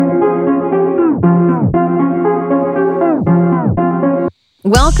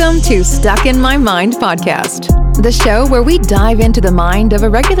Welcome to Stuck in My Mind podcast, the show where we dive into the mind of a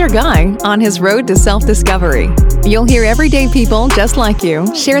regular guy on his road to self-discovery. You'll hear everyday people just like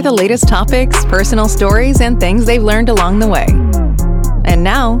you share the latest topics, personal stories, and things they've learned along the way. And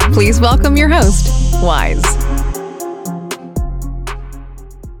now, please welcome your host, Wise.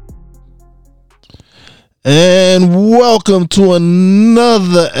 And welcome to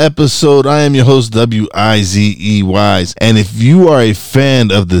another episode. I am your host, W-I-Z-E Wise. And if you are a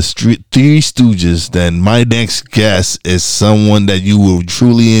fan of the Three Stooges, then my next guest is someone that you will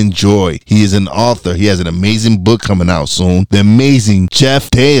truly enjoy. He is an author. He has an amazing book coming out soon. The amazing Jeff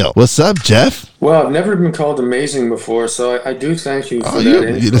Dale. What's up, Jeff? Well, I've never been called amazing before, so I do thank you for that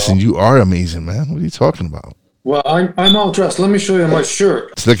intro. Listen, you are amazing, man. What are you talking about? Well, I'm all dressed. Let me show you my shirt.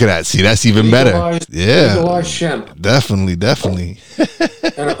 Let's look at that. See, that's even better. Yeah. Legalized Shemp. Definitely.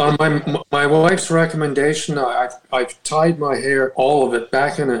 And on my wife's recommendation, I've tied my hair, all of it,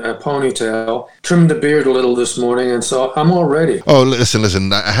 back in a ponytail, trimmed the beard a little this morning, and so I'm all ready. Oh,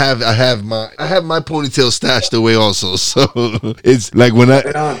 listen. I have my ponytail stashed away also. So it's like when I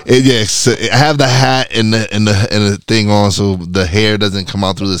have the hat and the thing on, so the hair doesn't come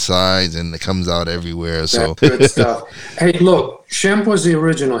out through the sides and it comes out everywhere. So. Good stuff. Hey, look, Shemp was the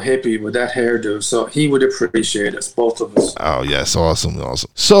original hippie with that hairdo, so he would appreciate us, both of us. Oh, yes, awesome.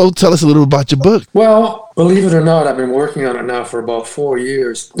 So tell us a little about your book. Well, believe it or not, I've been working on it now for about 4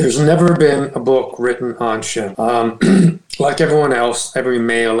 years. There's never been a book written on Shemp. Like everyone else, every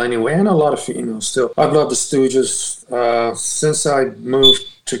male anyway, and a lot of females still. I've loved the Stooges since I moved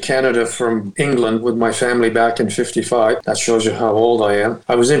to Canada from England with my family back in 55. That shows you how old I am.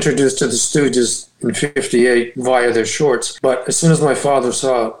 I was introduced to the Stooges in 58 via their shorts. But as soon as my father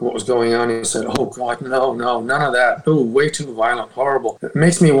saw what was going on, he said, "Oh God, no, none of that. Oh, way too violent, horrible." It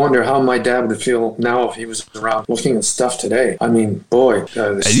makes me wonder how my dad would feel now if he was around looking at stuff today. I mean, boy,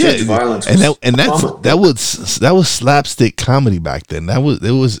 the stage violence that was slapstick comedy back then. It was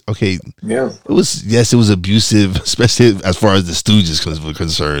abusive, especially as far as the Stooges were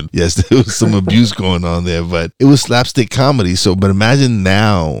concerned. Yes, there was some abuse going on there, but it was slapstick comedy. So, but imagine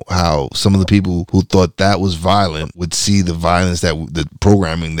now how some of the people who thought that was violent would see the violence the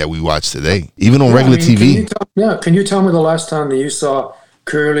programming that we watch today, even on regular TV. Can you tell me the last time that you saw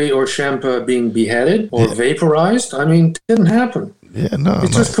Curly or Shemp being beheaded or vaporized? I mean, it didn't happen. Yeah, no.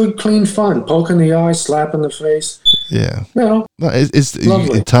 It's just good, clean fun. Poke in the eye, slap in the face. Yeah. No, it's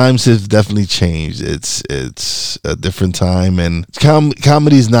lovely. Times have definitely changed. It's a different time, and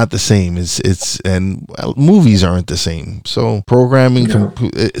comedy is not the same. Movies aren't the same. So programming. No.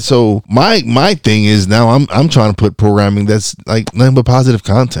 So my thing is now I'm trying to put programming that's like nothing but positive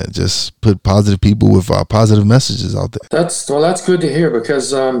content. Just put positive people with positive messages out there. That's good to hear,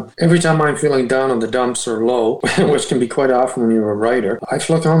 because every time I'm feeling down in the dumps or low, which can be quite often when you're a writer, I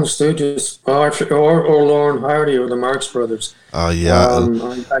flick on the Stooges or Lauren Hardy or the Marx Brothers. Oh yeah,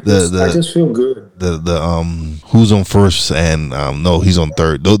 I just feel good. The Who's on First and No, He's on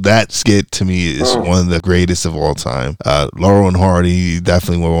Third. Though that skit to me is one of the greatest of all time. Laurel and Hardy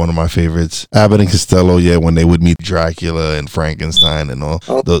definitely were one of my favorites. Abbott and Costello, when they would meet Dracula and Frankenstein and all.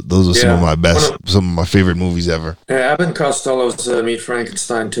 Those are some of my favorite movies ever. Yeah, Abbott and Costello's Meet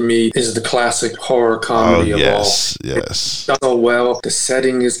Frankenstein to me is the classic horror comedy of all. Yes. It's done so well. The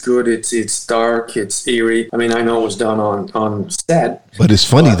setting is good. It's dark. It's eerie. I mean, I know it was done on set, but it's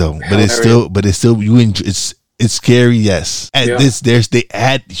funny though. But it's still you enjoy. It's scary, yes. And they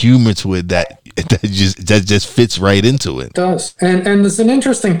add humor to it that just fits right into it. It does. And there's an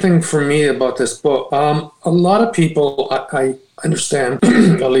interesting thing for me about this book. A lot of people, I understand,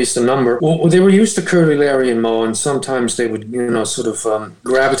 at least a number, well, they were used to Curly, Larry, and Moe, and sometimes they would, sort of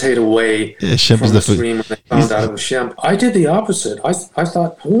gravitate away from the stream when they found out it was Shemp. I did the opposite. I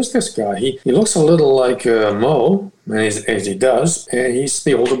thought, who is this guy? He looks a little like Moe, as he does, and he's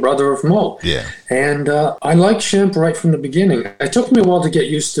the older brother of Moe. Yeah. And I liked Shemp right from the beginning. It took me a while to get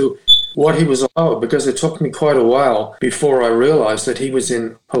used to what he was about, because it took me quite a while before I realized that he was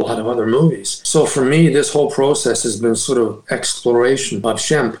in a lot of other movies. So for me, this whole process has been sort of exploration of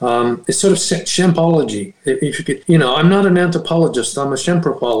Shemp. It's sort of Shempology. If you could, I'm not an anthropologist, I'm a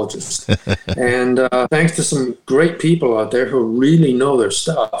Shempropologist. And thanks to some great people out there who really know their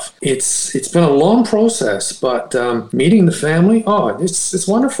stuff, it's been a long process, but meeting the family, it's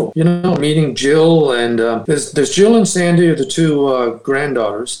wonderful. Meeting Jill, and there's Jill and Sandy are the two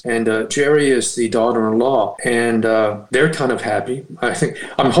granddaughters, and Jerry is the daughter-in-law, and they're kind of happy.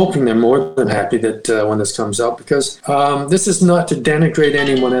 I'm hoping they're more than happy that when this comes out, because this is not to denigrate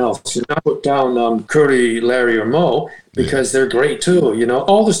anyone else. You're not put down Curly, Larry, or Moe, because they're great too. You know,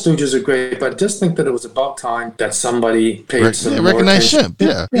 all the Stooges are great, but just think that it was about time that somebody paid some more recognize attention. Shemp.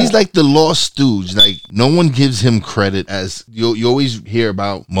 Yeah. He's like the lost Stooge. Like no one gives him credit as you always hear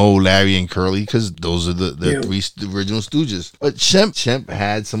about Moe, Larry, and Curly because those are the three original Stooges. But Shemp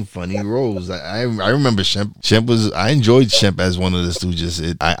had some funny roles. I remember Shemp. I enjoyed Shemp as one of the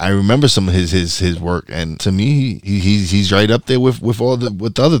Stooges. I remember some of his work, and to me, he's right up there with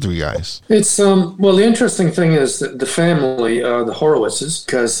the other three guys. It's well, the interesting thing is that the family, the Horowitzes,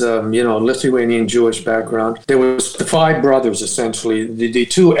 because Lithuanian Jewish background. There was the five brothers essentially. The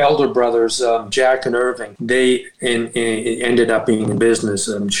two elder brothers, Jack and Irving. They ended up being in business,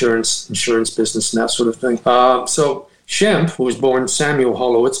 insurance business, and that sort of thing. So Shemp, who was born Samuel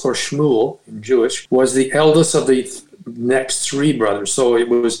Holowitz, or Shmuel in Jewish, was the eldest of the next three brothers. So it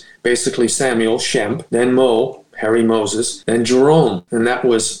was basically Samuel, Shemp, then Moe, Harry Moses, then Jerome, and that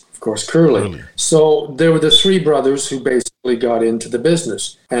was, of course, Curly. So there were the three brothers who basically got into the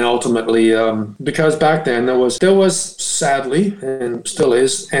business, and ultimately, because back then there was sadly, and still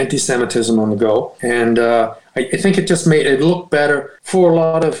is, anti-Semitism on the go, and I think it just made it look better for a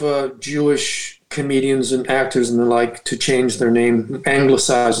lot of Jewish comedians and actors and the like to change their name,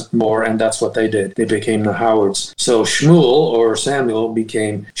 anglicize it more, and that's what they did. They became the Howards. So Shmuel, or Samuel,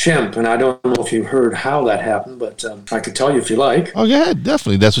 became Shemp, and I don't know if you heard how that happened, but I could tell you if you like. Oh yeah,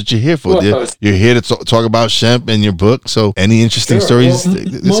 definitely. That's what you're here for. Well, you're here to talk about Shemp and your book, so any interesting stories?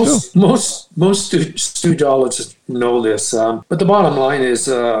 Well, most Stoogeologists know this, but the bottom line is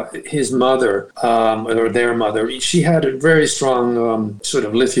his mother, or their mother, she had a very strong sort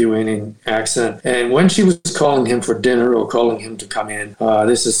of Lithuanian accent. And when she was calling him for dinner or calling him to come in,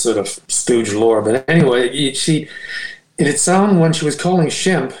 this is sort of Stooge lore, but anyway, it sounded, when she was calling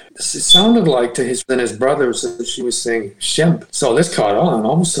Shemp, it sounded like to his brothers that she was saying Shemp. So this caught on.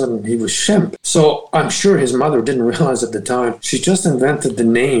 All of a sudden, he was Shemp. So I'm sure his mother didn't realize at the time. She just invented the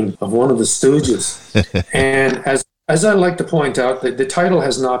name of one of the Stooges. And as I like to point out, the title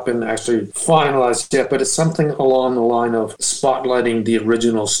has not been actually finalized yet, but it's something along the line of spotlighting the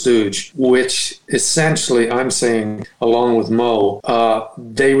original Stooge, which essentially, I'm saying, along with Moe,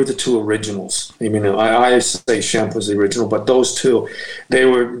 they were the two originals. I mean, I say Shemp was the original, but those two, they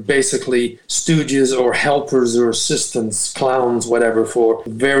were basically Stooges or helpers or assistants, clowns, whatever, for a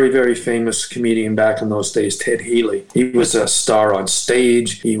very, very famous comedian back in those days, Ted Healy. He was a star on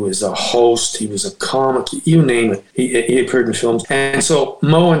stage. He was a host. He was a comic. You name it. He appeared in films. And so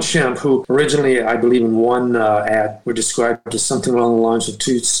Moe and Shemp, who originally, I believe in one ad, were described as something along the lines of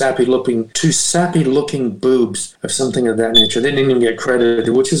two sappy-looking boobs or something of that nature. They didn't even get credited,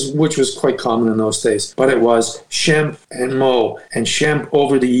 which was quite common in those days. But it was Shemp and Moe. And Shemp,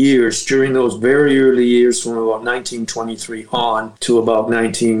 over the years, during those very early years from about 1923 on to about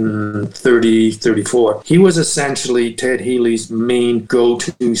 1930, 34, he was essentially Ted Healy's main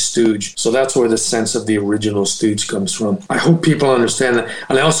go-to Stooge. So that's where the sense of the original Stooge comes from. I hope people understand that.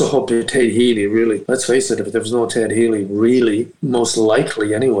 And I also hope that Ted Healy, really, let's face it, if there was no Ted Healy, really, most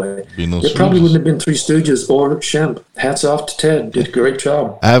likely anyway, there probably wouldn't have been Three Stooges or Shemp. Hats off to Ted. Did a great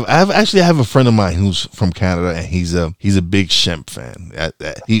job. I have a friend of mine who's from Canada, and he's a big Shemp fan.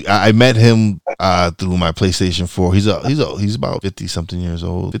 I met him through my PlayStation 4. He's about 50 something years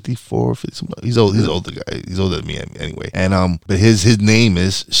old, 54, 50, he's older guy. He's older than me anyway. And but his name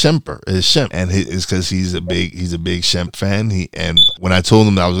is Shemp, and it's because he's a big Shemp fan. And when I told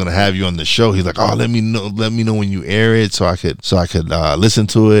him that I was going to have you on the show, he's like, "Oh, let me know when you air it so I could listen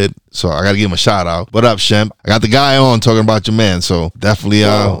to it." So I got to give him a shout out. What up, Shemp? I got the guy on talking about your man. So definitely.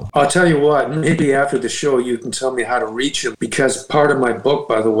 I'll tell you what, maybe after the show, you can tell me how to reach him, because part of my book,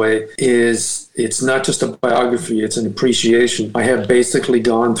 by the way, it's not just a biography, it's an appreciation. I have basically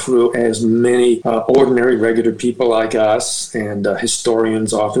gone through as many ordinary, regular people like us and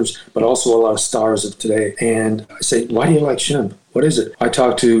historians, authors, but also a lot of stars of today. And I say, why do you like Shemp? What is it? I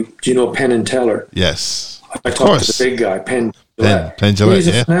talked to, do you know Penn and Teller? Yes. I talked to the big guy, Penn. Penn Jillette, he's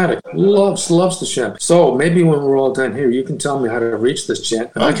a fanatic. Loves the Shemp. So maybe when we're all done here, you can tell me how to reach this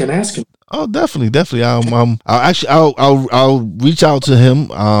gent, and I can ask him. Oh, definitely. I'll reach out to him,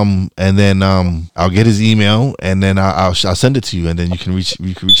 and then I'll get his email, and then I'll send it to you, and then you can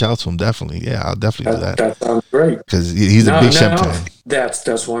reach out to him. Definitely, yeah, I'll definitely do that. That sounds great. Because he's a big Shemp fan.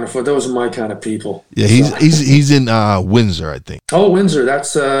 That's wonderful. Those are my kind of people. Yeah, he's in Windsor, I think. Oh, Windsor.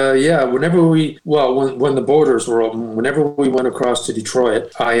 That's Whenever when the borders were open, whenever we went across to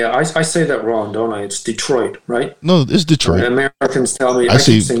Detroit, I say that wrong, don't I? It's Detroit, right? No, it's Detroit. Americans tell me I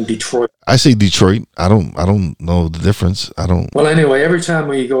keep saying Detroit. I say Detroit. I don't know the difference. I don't. Well, anyway, every time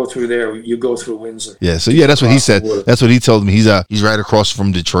we go through there, you go through Windsor. Yeah. So yeah, that's what he said. That's what he told me. He's right across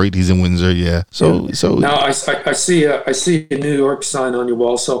from Detroit. He's in Windsor. Yeah. So now I see a New York sign on your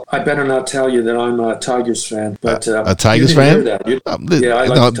wall. So I better not tell you that I'm a Tigers fan. But a Tigers fan? That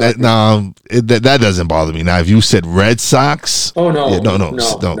doesn't bother me. Now, if you said Red Sox, no.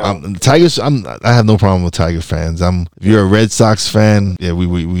 Tigers. I have no problem with Tiger fans. If you're a Red Sox fan, yeah,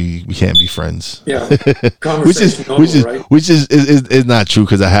 we can't be friends. Yeah, which is not true,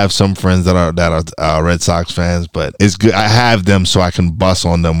 because I have some friends that are Red Sox fans, but it's good. I have them so I can bust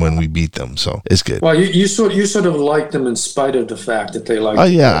on them when we beat them, so it's good. Well, you sort of like them in spite of the fact that they like. Oh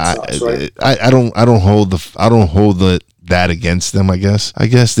yeah, Red Sox, right? I don't hold that against them. I guess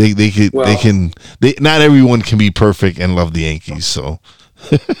they can. Not everyone can be perfect and love the Yankees. So,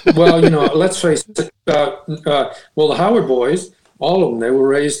 well, let's face it. The Howard boys, all of them, they were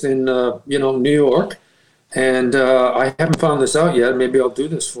raised in New York, and I haven't found this out yet. Maybe I'll do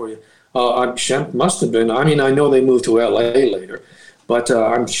this for you. Shemp must have been. I mean, I know they moved to L.A. later, but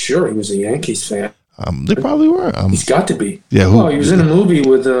I'm sure he was a Yankees fan. They probably were. He's got to be. Yeah. He was in a movie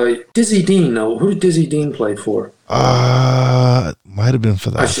with Dizzy Dean. No, who did Dizzy Dean play for? Might have been for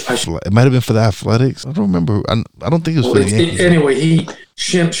the. It might have been for the Athletics. I don't remember. I don't think it was for the Yankees. Anyway,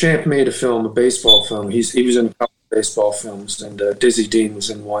 Shemp made a baseball film. He was in a couple of baseball films, and Dizzy Dean was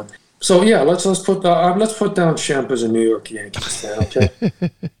in one. So yeah, let's put down Shemp as a New York Yankees fan. Okay.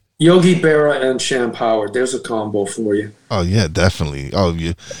 Yogi Berra and Shemp Howard. There's a combo for you. Oh yeah, definitely. Oh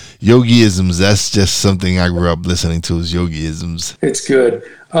yeah, Yogi-isms. That's just something I grew up listening to. Is Yogi-isms. It's good.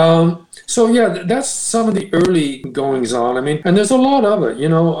 So yeah, that's some of the early goings on. I mean, and there's a lot of it.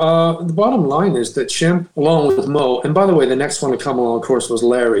 The bottom line is that Shemp, along with Mo, and by the way, the next one to come along, of course, was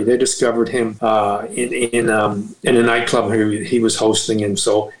Larry. They discovered him in a nightclub he was hosting in.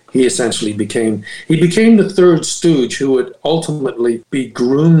 So he essentially became the third stooge who would ultimately be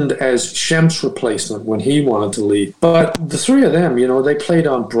groomed as Shemp's replacement when he wanted to leave. But the three of them, they played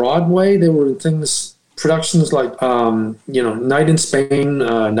on Broadway. They were in productions like, Night in Spain,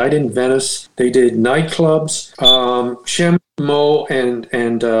 Night in Venice. They did nightclubs. Shemp, Mo,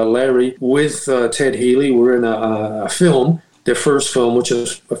 and Larry with Ted Healy were in a film, their first film, which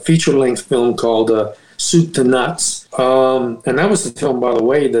is a feature-length film called Soup to Nuts. And that was the film, by the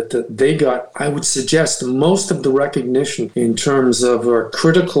way, that they got, I would suggest, most of the recognition in terms of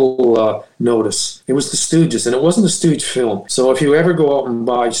critical notice. It was the Stooges, and it wasn't a Stooge film. So if you ever go out and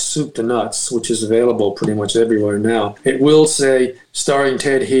buy Soup to Nuts, which is available pretty much everywhere now, it will say starring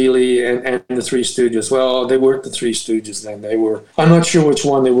Ted Healy and the Three Stooges. Well, they weren't the Three Stooges then. I'm not sure which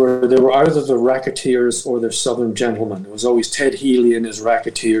one they were. They were either the Racketeers or the Southern Gentlemen. It was always Ted Healy and his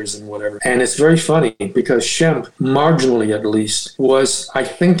Racketeers and whatever. And it's very funny because Shemp, marginally at least, was, I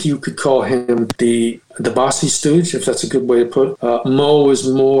think you could call him the bossy stooge, if that's a good way to put it. Mo was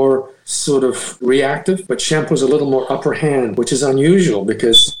more sort of reactive, but Shemp was a little more upper hand, which is unusual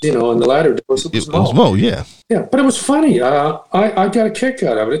because, in the latter days it was Mo. It was Mo, yeah. Yeah, but it was funny. I got a kick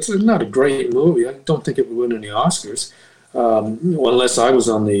out of it. It's not a great movie. I don't think it would win any Oscars. Unless I was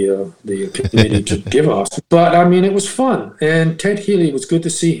on the committee to give Oscars. But, I mean, it was fun. And Ted Healy, it was good to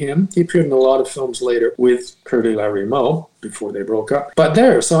see him. He appeared in a lot of films later with Curly, Larry, Moe before they broke up. But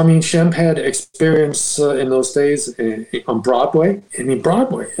Shemp had experience in those days on Broadway. I mean,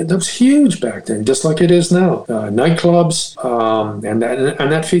 Broadway, that was huge back then, just like it is now. Nightclubs and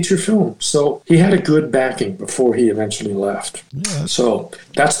that feature film. So he had a good backing before he eventually left. Yeah. So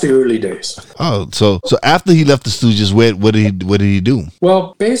that's the early days. Oh, so after he left the Stooges, what did he do?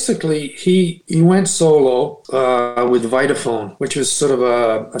 Well, basically, he went solo with Vitaphone, which was sort of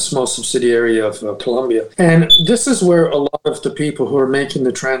a small subsidiary of Columbia. And this is where a lot of the people who are making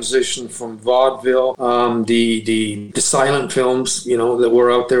the transition from vaudeville, the silent films, that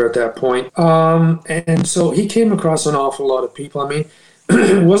were out there at that point. And so he came across an awful lot of people. I mean,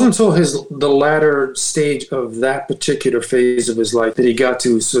 it wasn't until the latter stage of that particular phase of his life that he got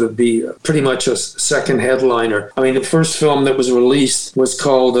to sort of be pretty much a second headliner. I mean, the first film that was released was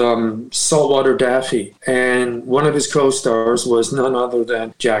called Saltwater Daffy, and one of his co-stars was none other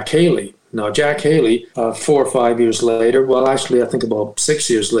than Jack Haley. Now, Jack Haley, 4 or 5 years later, well, actually, I think about 6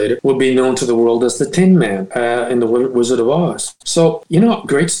 years later, would be known to the world as the Tin Man in The Wizard of Oz. So,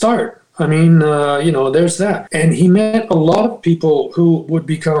 great start. I mean, there's that. And he met a lot of people who would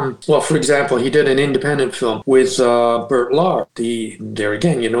become, well, for example, he did an independent film with Burt Lahr,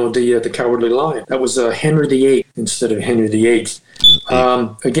 the Cowardly Lion. That was Henry VIII instead of Henry VIII.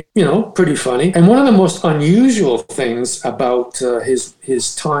 Again, pretty funny. And one of the most unusual things about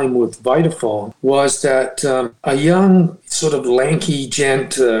his time with Vitaphone was that a young, sort of lanky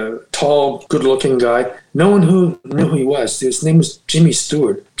gent, tall, good-looking guy, no one who knew who he was. His name was James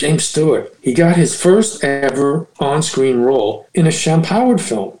Stewart. He got his first ever on-screen role in a Shemp Howard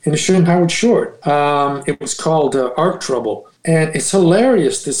film, in a Shemp Howard short. It was called Art Trouble. And it's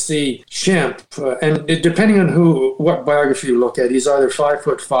hilarious to see Shemp, and depending on what biography you look at, he's either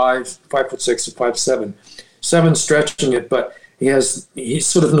 5'5", 5'6", or 5'7". 7 stretching it, but he's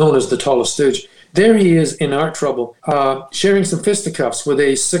sort of known as the tallest stooge. There he is in Art Trouble, sharing some fisticuffs with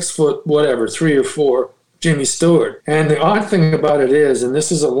a 6 foot, 3 or 4, Jimmy Stewart. And the odd thing about it is, and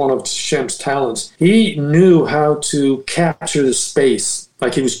this is one of Shemp's talents, he knew how to capture the space.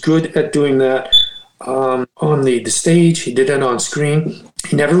 Like, he was good at doing that on the stage. He did it on screen.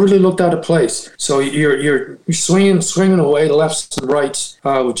 He never really looked out of place. So you're swinging away lefts and rights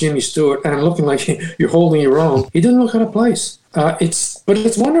with Jimmy Stewart and looking like you're holding your own. He didn't look out of place. But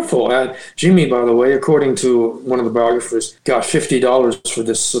it's wonderful. Jimmy, by the way, according to one of the biographers, got $50 for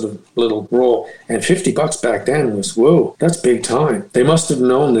this sort of little role, and $50 back then was, whoa, that's big time. They must have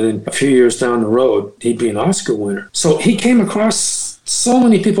known that in a few years down the road he'd be an Oscar winner. So he came across so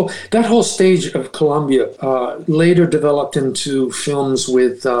many people. That whole stage of Columbia later developed into films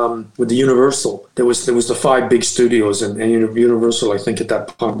with the Universal. There was the 5 big studios, and Universal, I think at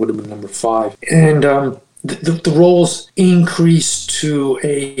that point would have been number 5. And the roles increased to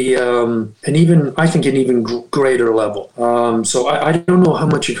an even greater level. So I don't know how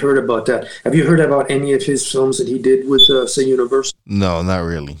much you've heard about that. Have you heard about any of his films that he did with, say, Universal? No, not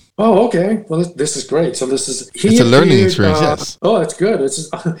really. Oh, okay. Well, this is great. So it's a learning experience, yes. Oh, that's good.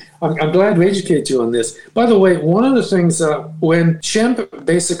 I'm glad to educate you on this. By the way, one of the things, when Shemp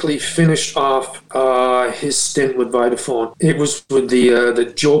basically finished off his stint with Vitaphone, it was with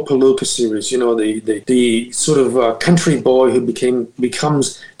the Joe Palooka series, the sort of country boy who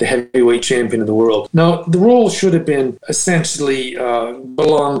becomes the heavyweight champion of the world. Now, the role should have been essentially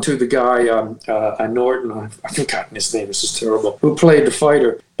belonged to the guy, Norton, I've forgotten his name, this is terrible, who played the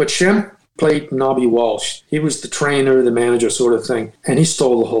fighter. But Shemp played Nobby Walsh. He was the trainer, the manager sort of thing, and he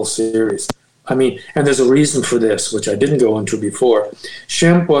stole the whole series. I mean, and there's a reason for this, which I didn't go into before.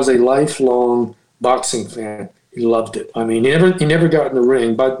 Shemp was a lifelong boxing fan. He loved it. I mean, he never got in the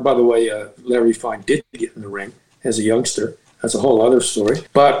ring. By the way, Larry Fine did get in the ring as a youngster. That's a whole other story.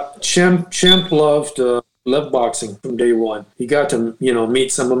 But Shemp loved boxing from day one. He got to,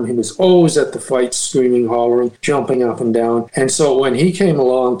 meet some of them. He was always at the fights, screaming, hollering, jumping up and down. And so when he came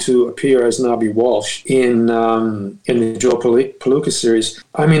along to appear as Nobby Walsh in the Joe Palooka series,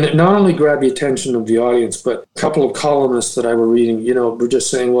 I mean, it not only grabbed the attention of the audience, but a couple of columnists that I were reading, were just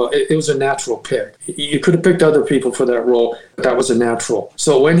saying, well, it was a natural pick. You could have picked other people for that role, but that was a natural.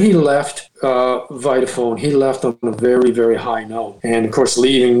 So when he left Vitaphone, he left on a very, very high note. And of course,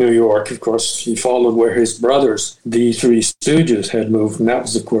 leaving New York, of course, he followed where his brothers, the Three Stooges, had moved, and that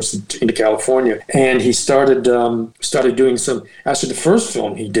was, of course, into California. And he started doing some. Actually, the first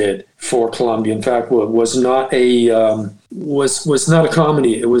film he did for Columbia, in fact, was not a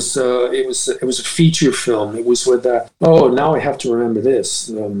comedy. It was a feature film. It was with now I have to remember this.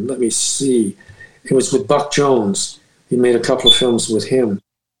 Let me see. It was with Buck Jones. He made a couple of films with him.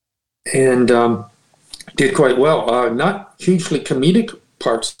 And did quite well. Not hugely comedic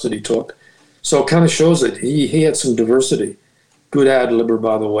parts that he took. So it kind of shows that he had some diversity. Good ad-libber,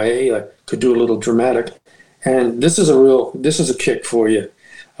 by the way. Could do a little dramatic. And this is a kick for you.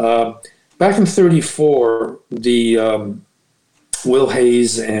 Back in 1934, the Will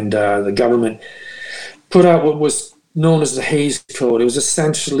Hayes and the government put out what was known as the Hays Code. It was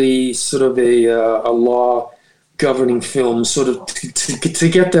essentially sort of a law governing films, sort of to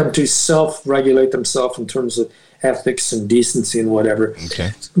get them to self-regulate themselves in terms of ethics and decency and whatever.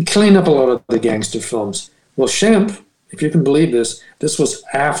 Okay. Clean up a lot of the gangster films. Well, Shemp, if you can believe this was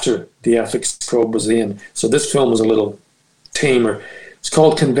after the ethics code was in. So this film was a little tamer. It's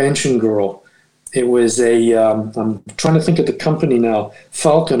called Convention Girl. It was I'm trying to think of the company now,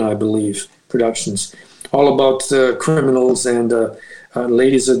 Falcon, I believe, Productions. All about criminals and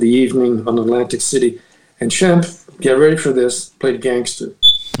ladies of the evening on Atlantic City. And Shemp, get ready for this, played a gangster.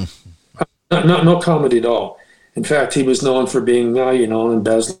 No comedy at all. In fact, he was known for being, an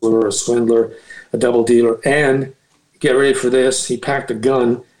embezzler, a swindler, a double dealer. And, get ready for this, he packed a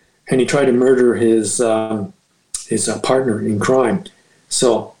gun and he tried to murder his partner in crime.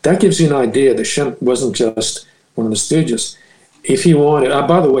 So that gives you an idea that Shemp wasn't just one of the Stooges. If he wanted,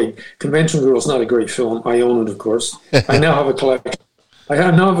 by the way, Convention Girl is not a great film. I own it, of course. I now have a collection.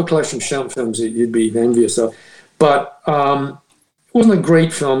 Now have a collection of Shemp films that you'd be envious of. But it wasn't a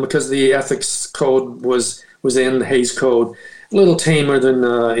great film because the ethics code was in the Hays Code, a little tamer than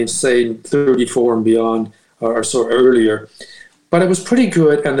in say 34 and beyond, or so earlier. But it was pretty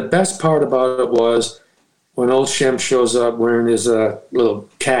good, and the best part about it was when old Shemp shows up wearing his little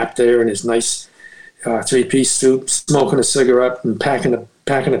cap there and his nice three-piece suit, smoking a cigarette and packing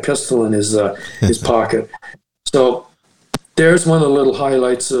a pistol in his pocket. So there's one of the little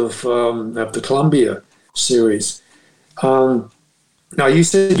highlights of the Columbia series. Now, you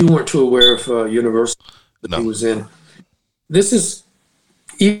said you weren't too aware of Universal that he was in. This is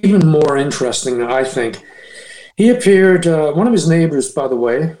even more interesting, I think. He appeared, one of his neighbors, by the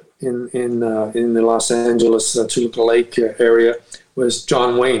way, in the Los Angeles Toluca Lake area was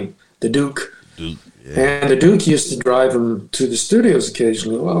John Wayne, the Duke. Yeah. And the Duke used to drive him to the studios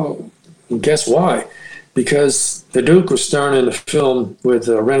occasionally. Well, guess why? Because the Duke was starring in a film with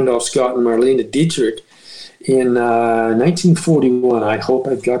Randolph Scott and Marlene Dietrich in 1941. I hope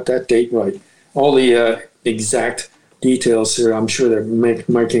I've got that date right. All the exact details here, I'm sure they're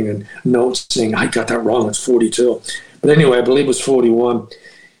making a note saying, I got that wrong, it's 42. But anyway, I believe it was 41.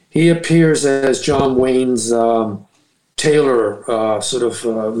 He appears as John Wayne's tailor, sort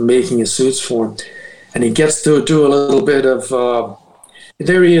of making his suits for him. And he gets to do a little bit of,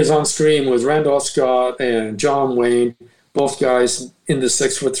 there he is on screen with Randolph Scott and John Wayne, both guys in the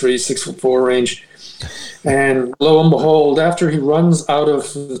 6'3", 6'4" range. And lo and behold, after he runs out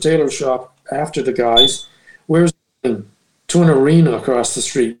of the tailor shop after the guys, where's to an arena across the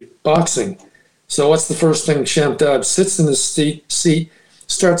street, boxing. So what's the first thing Shemp does? Sits in his seat,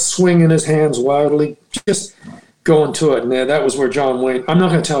 starts swinging his hands wildly, just going to it. And that was where John Wayne, I'm not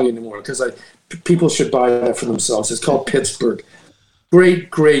going to tell you anymore because people should buy that for themselves. It's called Pittsburgh.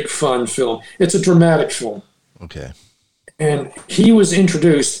 Great fun film. It's a dramatic film. Okay. And he was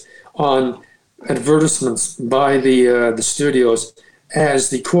introduced on advertisements by the studios as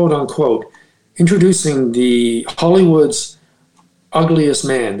the quote-unquote introducing the Hollywood's ugliest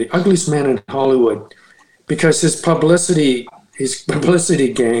man, the ugliest man in Hollywood, because his publicity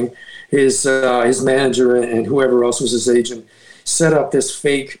gang, his manager and whoever else was his agent, set up this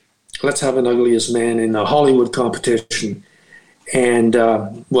fake let's have an ugliest man in a Hollywood competition. And,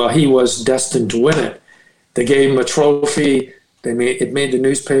 he was destined to win it. They gave him a trophy. It made the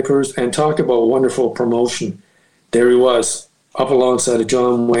newspapers, and talk about wonderful promotion. There he was, up alongside of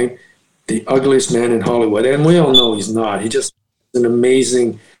John Wayne, the ugliest man in Hollywood. And we all know he's not. He just an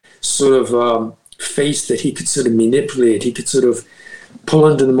amazing sort of face that he could sort of manipulate. He could sort of pull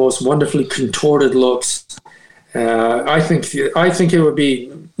into the most wonderfully contorted looks. I think it would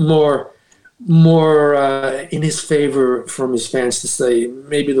be more in his favor from his fans to say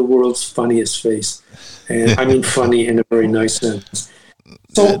maybe the world's funniest face, and I mean funny in a very nice sense.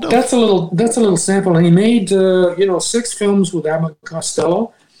 So that's a little sample. And he made 6 films with Abbott and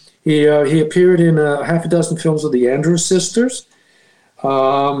Costello. He appeared in half a dozen films with the Andrews Sisters.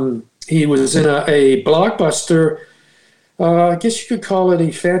 He was in a blockbuster. I guess you could call it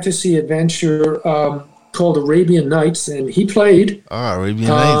a fantasy adventure called Arabian Nights, and he played Arabian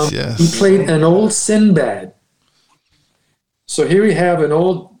Nights. Yes, he played an old Sinbad. So here we have an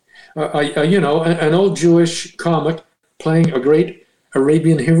old, an old Jewish comic playing a great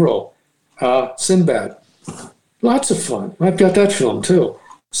Arabian hero, Sinbad. Lots of fun. I've got that film too.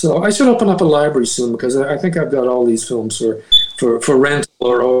 So I should open up a library soon because I think I've got all these films for rental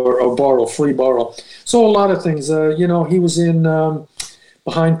or borrow, free borrow. So a lot of things. He was in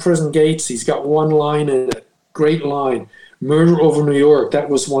Behind Prison Gates. He's got one line in it, great line. Murder Over New York. That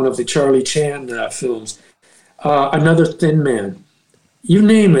was one of the Charlie Chan films. Another Thin Man. You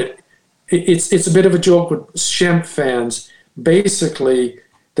name it. It's a bit of a joke with Shemp fans. Basically,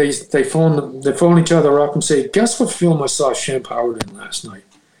 they phone each other up and say, "Guess what film I saw Shemp Howard in last night?"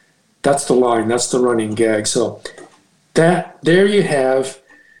 That's the line. That's the running gag. So there you have,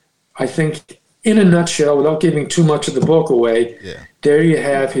 I think, in a nutshell, without giving too much of the book away, there you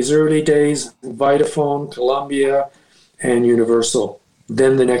have his early days, Vitaphone, Columbia, and Universal.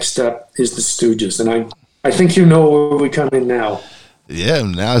 Then the next step is the Stooges. And I think you know where we come in now. Yeah,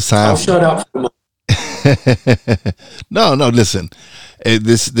 now it's time. I'll shut up for a moment. No, listen.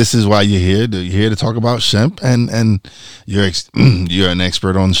 This is why you're here. You're here to talk about Shemp, and you're an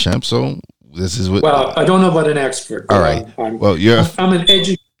expert on Shemp. So this is what. Well, I don't know about an expert. All right. I'm an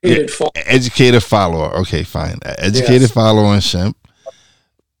educated follower. Okay, fine. Educated follower on Shemp.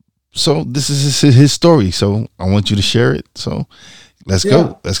 So this is his story. So I want you to share it. So Let's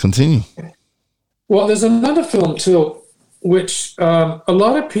go. Let's continue. Well, there's another film too, which a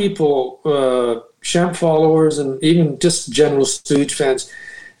lot of people, Champ followers and even just general Stooge fans,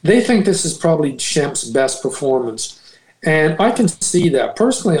 they think this is probably Champ's best performance. And I can see that.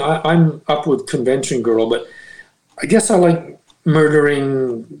 Personally, I'm up with Convention Girl, but I guess I like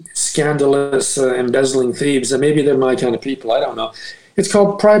murdering, scandalous, embezzling thieves, and maybe they're my kind of people. I don't know. It's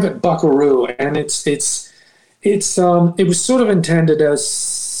called Private Buckaroo, and it was sort of intended as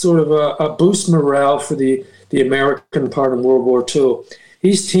sort of a boost morale for the American part in World War II.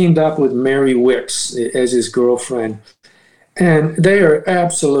 He's teamed up with Mary Wicks as his girlfriend, and they are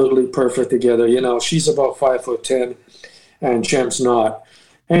absolutely perfect together. You know, she's about 5'10", and Champ's not.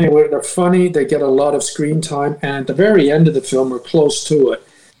 Anyway, they're funny. They get a lot of screen time, and at the very end of the film, or close to it,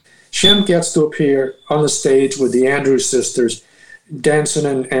 Champ gets to appear on the stage with the Andrews sisters, dancing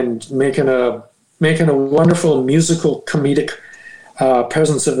and making a wonderful musical comedic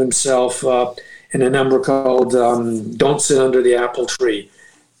presence of himself in a number called "Don't Sit Under the Apple Tree."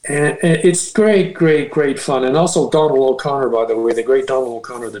 And it's great, great, great fun. And also Donald O'Connor, by the way, the great Donald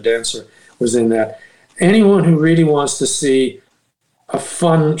O'Connor, the dancer, was in that. Anyone who really wants to see a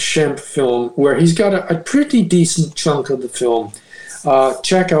fun Champ film where he's got a pretty decent chunk of the film,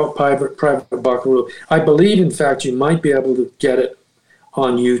 check out Private Buckaroo. I believe, in fact, you might be able to get it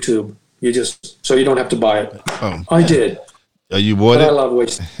on YouTube. So you don't have to buy it. Oh, I did. You bought it? I love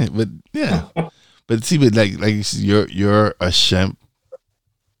wasting. But yeah, but see, but like you're a Champ.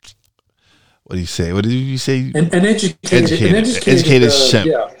 What do you say? What did you say? An educated Champ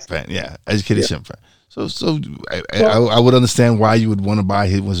fan. Yeah, educated Champ fan. So I would understand why you would want to buy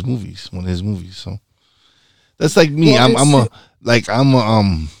one of his movies. So that's like me. I'm a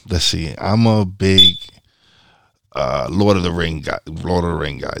big Lord of the Ring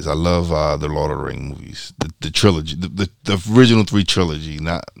guys. I love the Lord of the Ring movies, the trilogy, the original 3 trilogy,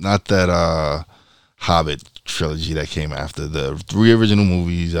 not that Hobbit trilogy that came after. The 3 original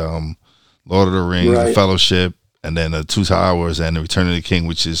movies, Lord of the Rings, The Fellowship, and then the 2 Towers and The Return of the King,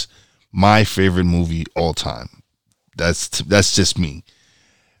 which is my favorite movie all time. That's just me.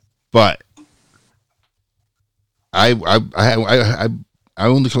 But I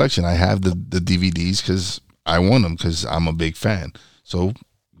own the collection. I have the DVDs because I want them because I'm a big fan. So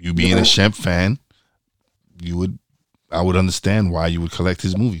you being a Champ fan, I would understand why you would collect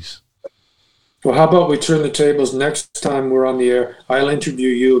his movies. Well, how about we turn the tables next time we're on the air? I'll interview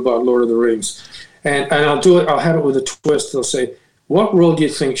you about Lord of the Rings, and I'll do it. I'll have it with a twist. They'll say, "What role do you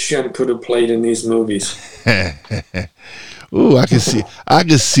think Champ could have played in these movies?" Ooh, I can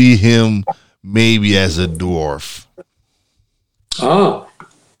see him maybe as a dwarf. Ah,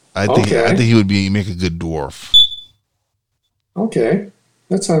 I think he would make a good dwarf. Okay,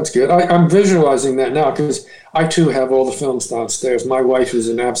 that sounds good. I'm visualizing that now because I too have all the films downstairs. My wife is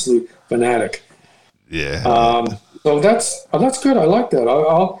an absolute fanatic. Yeah. So that's good. I like that.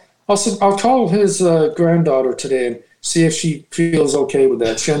 I'll call his granddaughter today and see if she feels okay with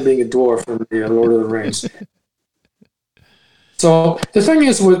that. Shen being a dwarf in the Lord of the Rings. So the thing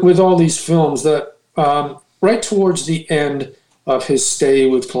is with all these films that right towards the end of his stay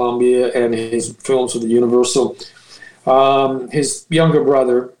with Columbia and his films with the Universal, his younger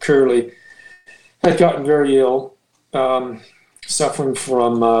brother Curly had gotten very ill, suffering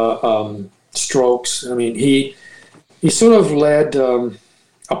from strokes. I mean, he sort of led a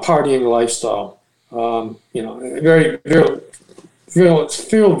partying lifestyle. Very, very,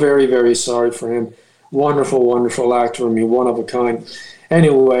 feel very, very sorry for him. Wonderful, wonderful actor. I mean, one of a kind.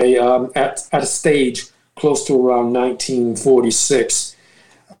 Anyway, at a stage close to around 1946,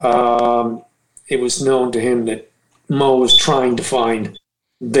 it was known to him that Mo was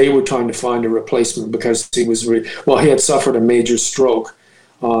they were trying to find a replacement because he was, he had suffered a major stroke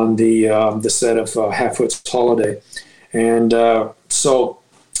on the set of Half-Wit's Holiday. And so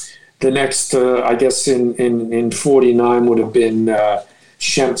the next, I guess in 49 would have been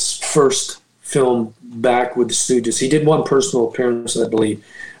Champ's first film back with the Stooges. He did one personal appearance, I believe,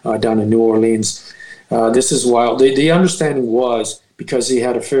 down in New Orleans. This is wild. The understanding was because he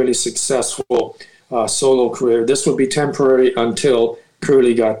had a fairly successful solo career, this would be temporary until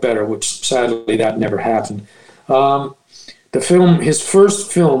Curly got better, which sadly that never happened. His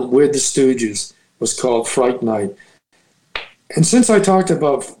first film with the Stooges was called Fright Night. And since I talked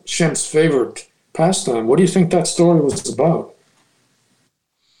about Champ's favorite pastime, what do you think that story was about?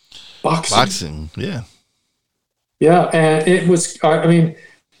 Boxing, yeah. Yeah, and it was, that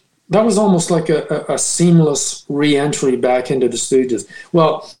was almost like a seamless re-entry back into the Stooges.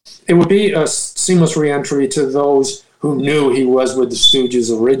 Well, it would be a seamless re-entry to those who knew he was with the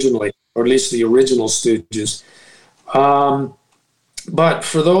Stooges originally, or at least the original Stooges. But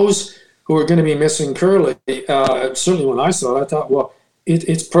for those who are going to be missing Curly, certainly when I saw it, I thought, well,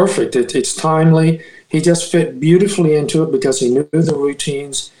 it's perfect. It's timely. He just fit beautifully into it because he knew the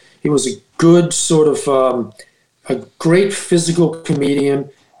routines. He was a good sort of a great physical comedian.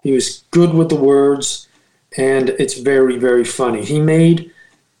 He was good with the words, and it's very, very funny. He made,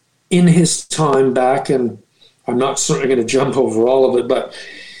 in his time back, and I'm not certainly going to jump over all of it, but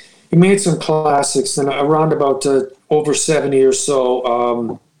he made some classics, and around about over 70 or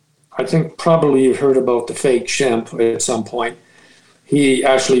so, I think probably you've heard about the fake Shemp at some point. He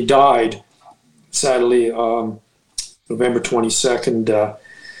actually died, sadly, November 22nd,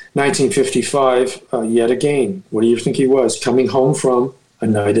 1955, yet again. What do you think he was? Coming home from a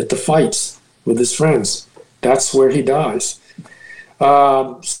night at the fights with his friends. That's where he dies.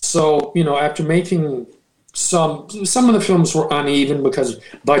 So, after making some of the films were uneven because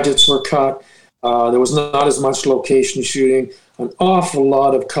budgets were cut. There was not as much location shooting, an awful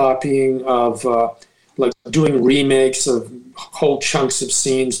lot of copying of like doing remakes of whole chunks of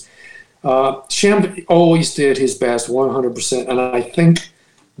scenes. Shemp always did his best 100%, and I think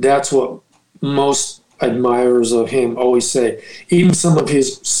that's what most admirers of him always say. Even some of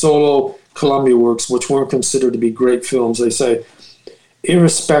his solo Columbia works, which weren't considered to be great films, they say,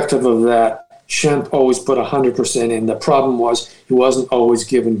 irrespective of that, Shemp always put 100% in. The problem was he wasn't always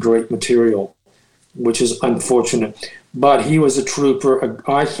given great material, which is unfortunate. But he was a trooper.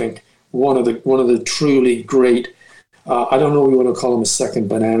 I think one of the truly great. I don't know if you want to call him a second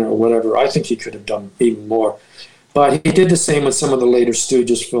Banana or whatever. I think he could have done even more. But he did the same with some of the later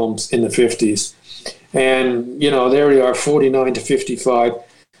Stooges films in the 50s. And, there we are, 49 to 55,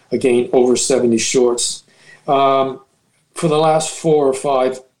 again, over 70 shorts. For the last 4 or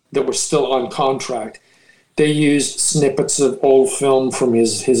 5 that were still on contract, they used snippets of old film from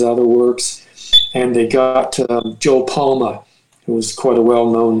his other works. And they got Joe Palma, who was quite a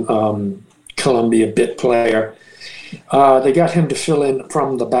well-known Columbia bit player. They got him to fill in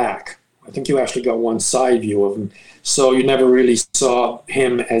from the back. I think you actually got one side view of him. So you never really saw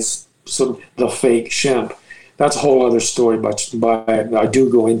him as sort of the fake Shemp. That's a whole other story, but I do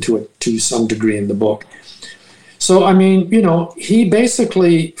go into it to some degree in the book. So, I mean, he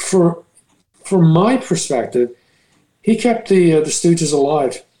basically, from my perspective, he kept the Stooges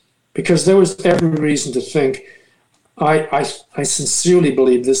alive because there was every reason to think, I sincerely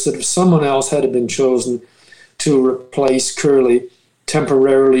believe this, that if someone else had been chosen to replace Curly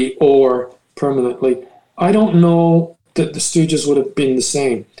temporarily or permanently, I don't know that the Stooges would have been the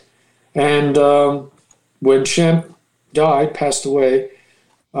same. And when Shemp died, passed away,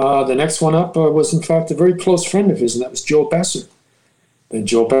 the next one up was, in fact, a very close friend of his, and that was Joe Besser. Then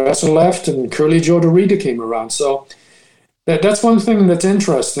Joe Besser left, and Curly Joe DeRita came around. So that's one thing that's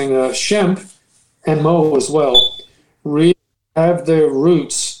interesting. Shemp and Moe as well really have their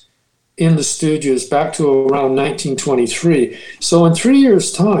roots in the Stooges back to around 1923. So in 3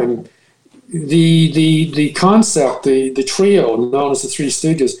 years' time, the concept, the trio known as the Three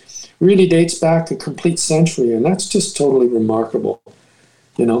Stooges, really dates back a complete century, and that's just totally remarkable.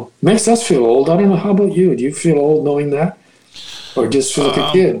 Makes us feel old. I don't know. How about you? Do you feel old knowing that, or just feel like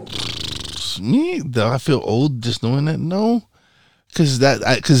a kid? Me, do I feel old just knowing that? No, because they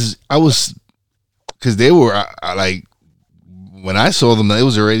were like, when I saw them, it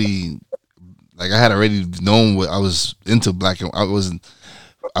was already like I had already known what I was into.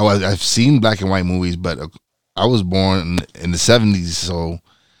 I've seen black and white movies, but I was born in the 70s, so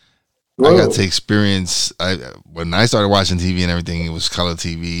I got to experience. When I started watching TV and everything, it was color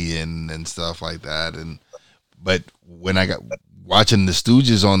TV and stuff like that. But when I got watching the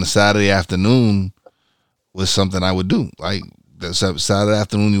Stooges on the Saturday afternoon was something I would do. Like the Saturday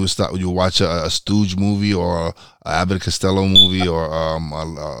afternoon, you would watch a Stooge movie or a Abbott and Costello movie or a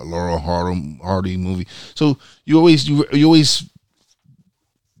Laurel Hardy movie. So you always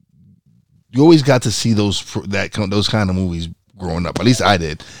got to see those kind of movies growing up. At least I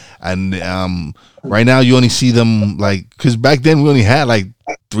did. And right now you only see them because back then we only had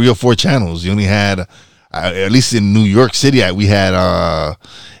 3 or 4 channels. You only had, at least in New York City, we had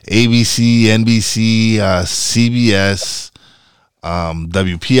ABC, NBC, CBS,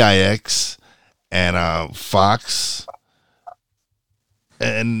 WPIX, and Fox,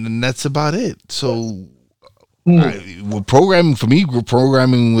 and that's about it. So programming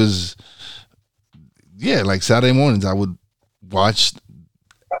was, like Saturday mornings I would watch.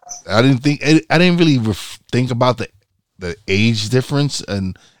 I didn't really think about the age difference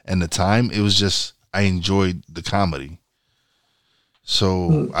and the time. It was just I enjoyed the comedy,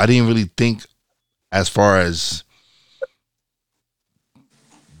 so I didn't really think as far as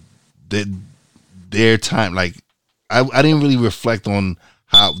their time. Like I didn't really reflect on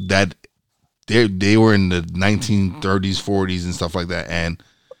how that they were in the 1930s, 40s, and stuff like that,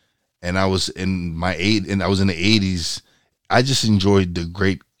 and I was in I was in the 80s. I just enjoyed the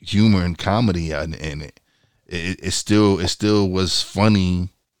great humor and comedy in it. It still was funny,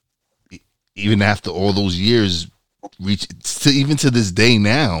 even after all those years. Even to this day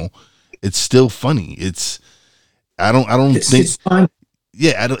now, it's still funny. It's fun.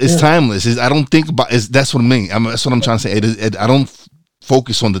 Yeah, it's timeless. I don't think about. That's what I mean. That's what I'm trying to say. I don't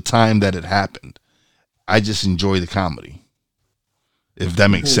focus on the time that it happened. I just enjoy the comedy, if that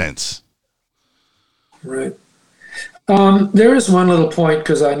makes sense. Right. There is one little point,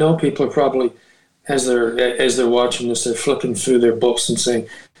 because I know people are probably, as they're watching this, they're flipping through their books and saying,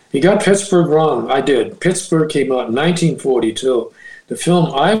 "You got Pittsburgh wrong." I did. Pittsburgh came out in 1942. The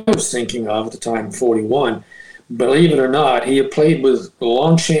film I was thinking of at the time, 41. Believe it or not, he played with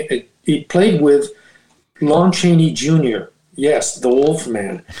Lon Chaney Jr. Yes, the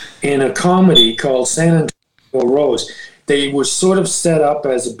Wolfman, in a comedy called San Antonio Rose. They were sort of set up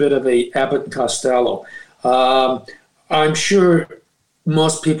as a bit of a Abbott and Costello. I'm sure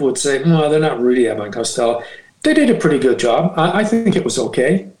most people would say, no, they're not really Abbott and Costello. They did a pretty good job. I think it was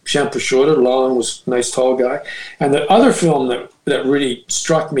okay. Shemp was shorter, Lon was a nice tall guy. And the other film that really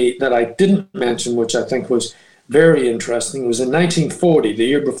struck me that I didn't mention, which I think was very interesting, was in 1940, the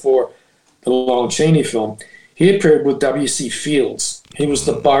year before the Lon Chaney film. He appeared with W.C. Fields. He was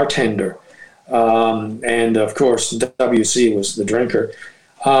the bartender. And of course, W.C. was the drinker.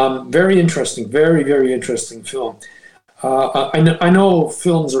 Very interesting, very, very interesting film. I know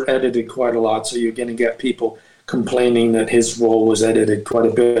films are edited quite a lot, so you're going to get people complaining that his role was edited quite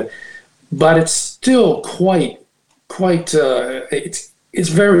a bit. But it's still quite it's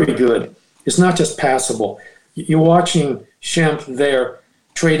very good. It's not just passable. You're watching Shemp there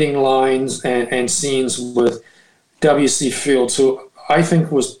trading lines and scenes with W.C. Fields, who I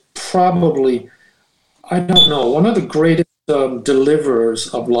think was probably, I don't know, one of the greatest deliverers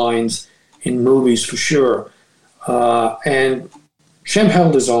of lines in movies for sure. And Shemp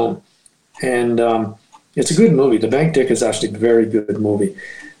held his own. And it's a good movie. The Bank Dick is actually a very good movie.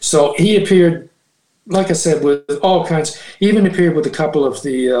 So he appeared, like I said, with all kinds. He even appeared with a couple of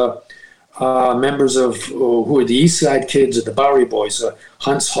the members of who were the East Side Kids of the Bowery Boys,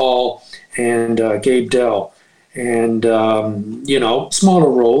 Hunts Hall and Gabe Dell. And, smaller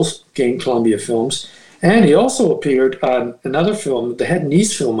roles, gained Columbia Films. And he also appeared on another film, the Head and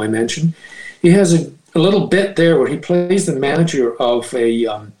East film I mentioned. He has a little bit there where he plays the manager of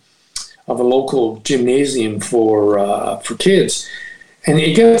a local gymnasium for kids. And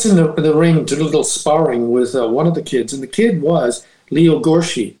he gets in the ring to do a little sparring with one of the kids. And the kid was Leo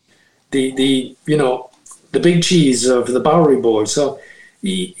Gorshi, the big cheese of the Bowery Boys. So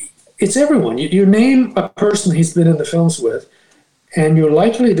it's everyone. You name a person he's been in the films with, and you're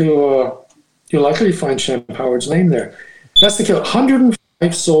likely to find Shemp Howard's name there. That's the killer.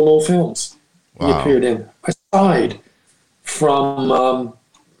 105 solo films he appeared in, aside from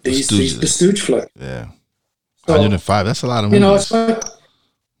the Stooge flick. Yeah, 105. That's a lot of movies.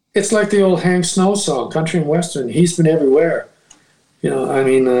 It's like the old Hank Snow song, Country and Western. He's been everywhere. And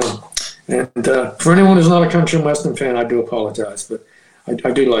for anyone who's not a country and Western fan, I do apologize, but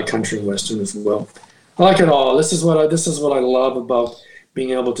I do like country and Western as well. I like it all. This is what I love about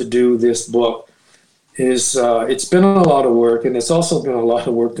being able to do this book. Is it's been a lot of work, and it's also been a lot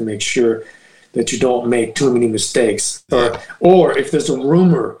of work to make sure that you don't make too many mistakes, or if there's a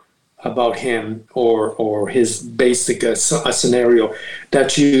rumor about him or his basic a scenario,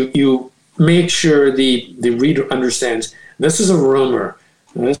 that you make sure the reader understands this is a rumor.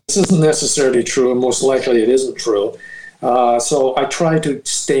 This isn't necessarily true, and most likely it isn't true. So I try to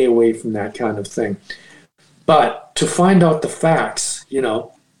stay away from that kind of thing. But to find out the facts,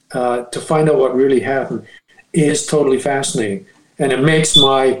 to find out what really happened is totally fascinating. And it makes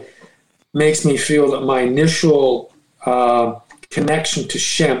me feel that my initial connection to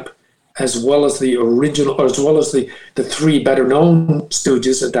Shemp, as well as the original, or as well as the three better known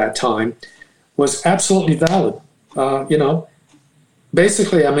Stooges at that time, was absolutely valid.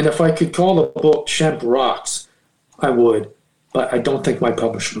 Basically, if I could call the book Shemp Rocks, I would, but I don't think my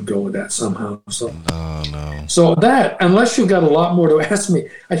publisher would go with that somehow. So, no. So that, unless you've got a lot more to ask me,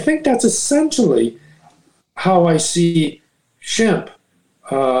 I think that's essentially how I see Shemp,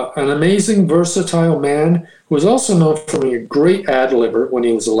 an amazing, versatile man who was also known for being a great ad-libber when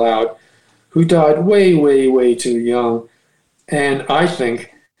he was allowed, who died way, way, way too young, and I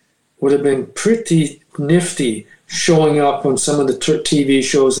think would have been pretty nifty showing up on some of the TV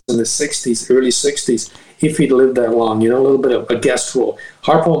shows in the 60s, early 60s, if he'd lived that long, a little bit of a guest role.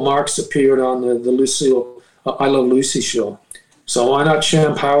 Harpo Marx appeared on the Lucille I Love Lucy show. So why not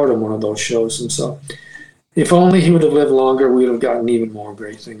Champ Howard on one of those shows? And so if only he would have lived longer, we would have gotten even more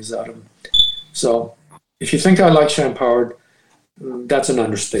great things out of him. So if you think I like Champ Howard, that's an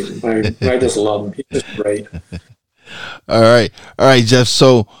understatement. I just love him. He's just great. All right, Jeff.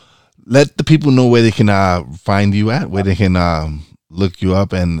 So let the people know where they can find you at, where they can look you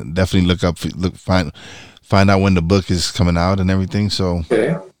up, and definitely find out when the book is coming out and everything. So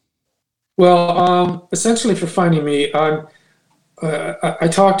okay. Well, essentially, for finding me, I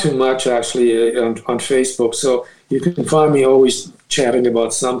talk too much actually on Facebook, so you can find me always chatting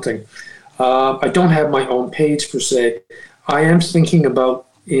about something. I don't have my own page per se. I am thinking about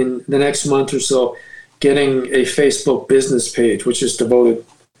in the next month or so getting a Facebook business page, which is devoted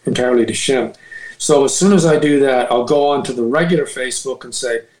entirely to Shemp. So as soon as I do that, I'll go on to the regular Facebook and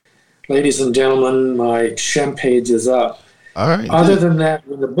say, ladies and gentlemen, my Shemp page is up. All right. Other than that,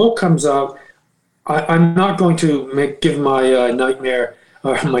 when the book comes out, I'm not going to give my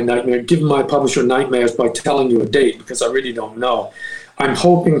give my publisher nightmares by telling you a date, because I really don't know. I'm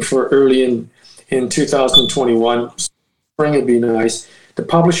hoping for early in 2021. Spring would be nice. The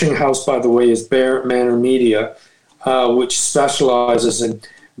publishing house, by the way, is Bear Manor Media, which specializes in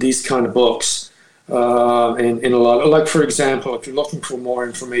these kind of books. And in a lot, like for example, if you're looking for more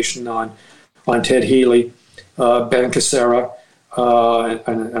information on Ted Healy, Ben Cassera,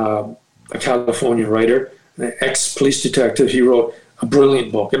 a California writer, an ex-police detective, he wrote a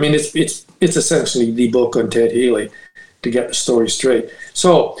brilliant book. I mean, it's essentially the book on Ted Healy to get the story straight.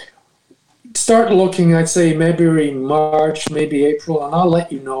 So start looking, I'd say maybe March, maybe April, and I'll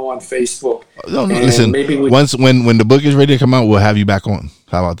let you know on Facebook. No, listen, maybe once when the book is ready to come out, we'll have you back on.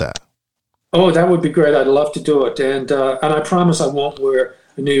 How about that? Oh, that would be great. I'd love to do it. And I promise I won't wear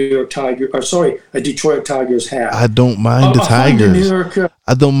a a Detroit Tigers hat. I don't mind the Tigers.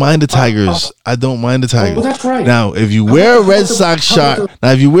 I don't mind the Tigers. I don't mind the Tigers. Well, that's right. Now, if you wear a Red Sox shirt,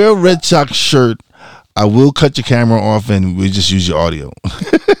 I will cut your camera off and we just use your audio.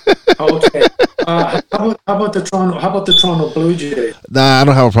 Okay. How about the Toronto Blue Jays? Nah, I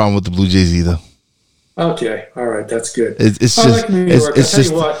don't have a problem with the Blue Jays either. Okay, all right, that's good. It's just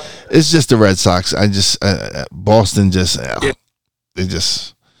it's just the Red Sox. I just Boston just they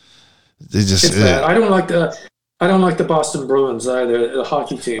just. I don't like the Boston Bruins either, the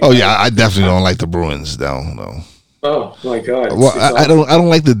hockey team. Oh yeah, I definitely don't like the Bruins. No. Oh my God. Well, I don't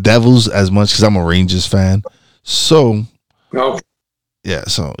like the Devils as much because I'm a Rangers fan. So. Okay. Yeah,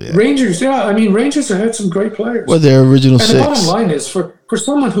 so yeah. Rangers, I mean, Rangers have had some great players. Well, they're original and six. The bottom line is, for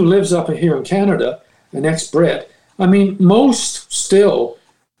someone who lives up here in Canada, an ex-Brit, I mean, most of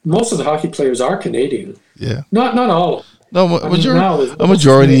the hockey players are Canadian. Yeah. Not all. No, a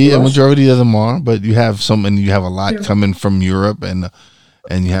majority of them are, but you have some, and you have a lot coming from Europe, and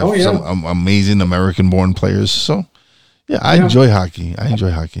you have some amazing American-born players. So, yeah, I enjoy hockey.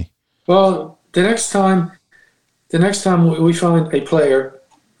 Well, the next time we find a player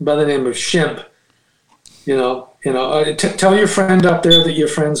by the name of Shemp, tell your friend up there that you're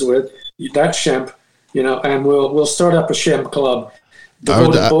friends with, that's Shemp, and we'll start up a Shemp club.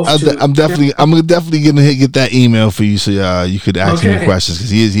 I'm definitely gonna get that email for you, so you could ask him questions, because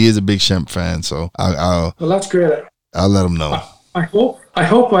he is a big Shemp fan. So well, that's great. I'll let him know. I hope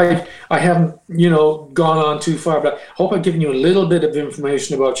I haven't gone on too far, but I hope I've given you a little bit of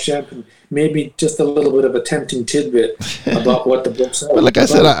information about Shemp and maybe just a little bit of a tempting tidbit about what the book's about. But like I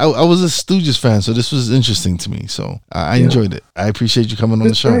said, I was a Stooges fan, so this was interesting to me. So I enjoyed it. I appreciate you coming on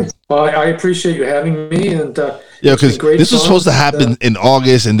the show. Great. Well, I appreciate you having me, and because this was supposed to happen in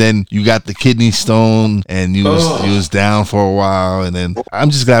August, and then you got the kidney stone, and you was down for a while, and then I'm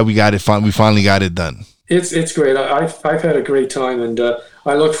just glad we got it. We finally got it done. It's great. I've had a great time, and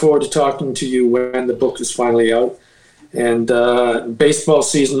I look forward to talking to you when the book is finally out. And baseball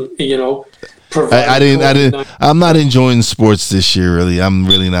season, I'm not enjoying sports this year. Really, I'm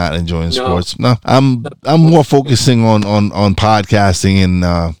really not enjoying sports. No, I'm more focusing on podcasting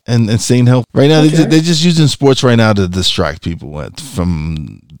and staying healthy. Right now, they're just using sports right now to distract people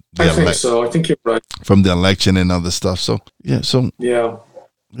from. I think so. I think you're right. From the election and other stuff. So yeah.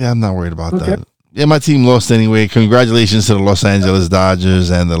 I'm not worried about that. Yeah, my team lost anyway. Congratulations to the Los Angeles Dodgers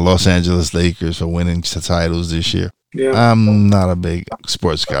and the Los Angeles Lakers for winning the titles this year. Yeah. I'm not a big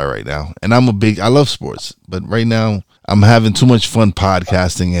sports guy right now. And I love sports. But right now, I'm having too much fun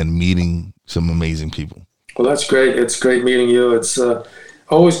podcasting and meeting some amazing people. Well, that's great. It's great meeting you. It's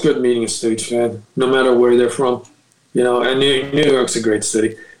always good meeting a Stooge fan, no matter where they're from. And New York's a great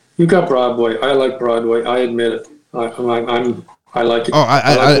city. You got Broadway. I like Broadway. I admit it. I like it. Oh,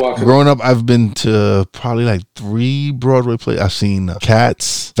 I like walking. growing up, I've been to probably like 3 Broadway plays. I've seen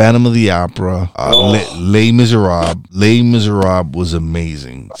Cats, Phantom of the Opera, Les Miserables. Les Miserables was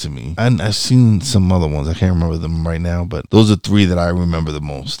amazing to me. And I've seen some other ones. I can't remember them right now, but those are 3 that I remember the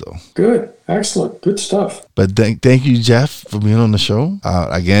most, though. Good. Excellent. Good stuff. But thank you, Jeff, for being on the show.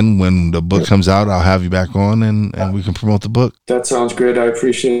 Again, when the book comes out, I'll have you back on and we can promote the book. That sounds great. I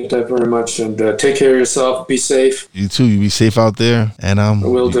appreciate that very much. And take care of yourself. Be safe. You too. You be safe out there. And I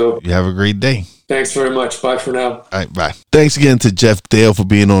will do. You have a great day. Thanks very much. Bye for now. All right, bye. Thanks again to Jeff Dale for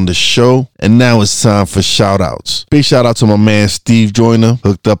being on the show. And now it's time for shout outs. Big shout out to my man Steve Joyner.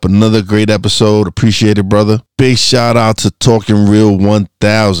 Hooked up another great episode. Appreciate it, brother. Big shout out to Talking Real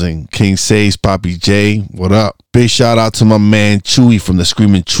 1000. King Sage, Poppy J. What up? Big shout out to my man Chewy from the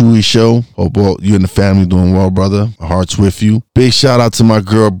Screaming Chewy Show. Hope you and the family doing well, brother. My heart's with you. Big shout out to my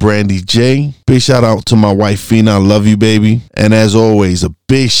girl Brandy J. Big shout out to my wife Fina. I love you, baby. And as always, a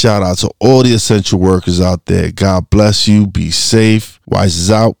big shout out to all the essential workers out there. God bless you. Be safe. Wise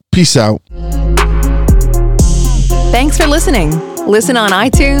is out. Peace out. Thanks for listening. Listen on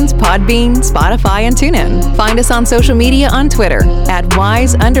iTunes, Podbean, Spotify, and TuneIn. Find us on social media on Twitter at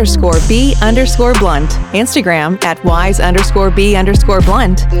wise_b_blunt, Instagram at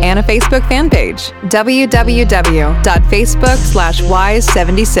wise_b_blunt, and a Facebook fan page,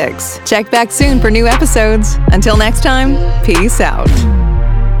 www.facebook.com/wise76. Check back soon for new episodes. Until next time, peace out.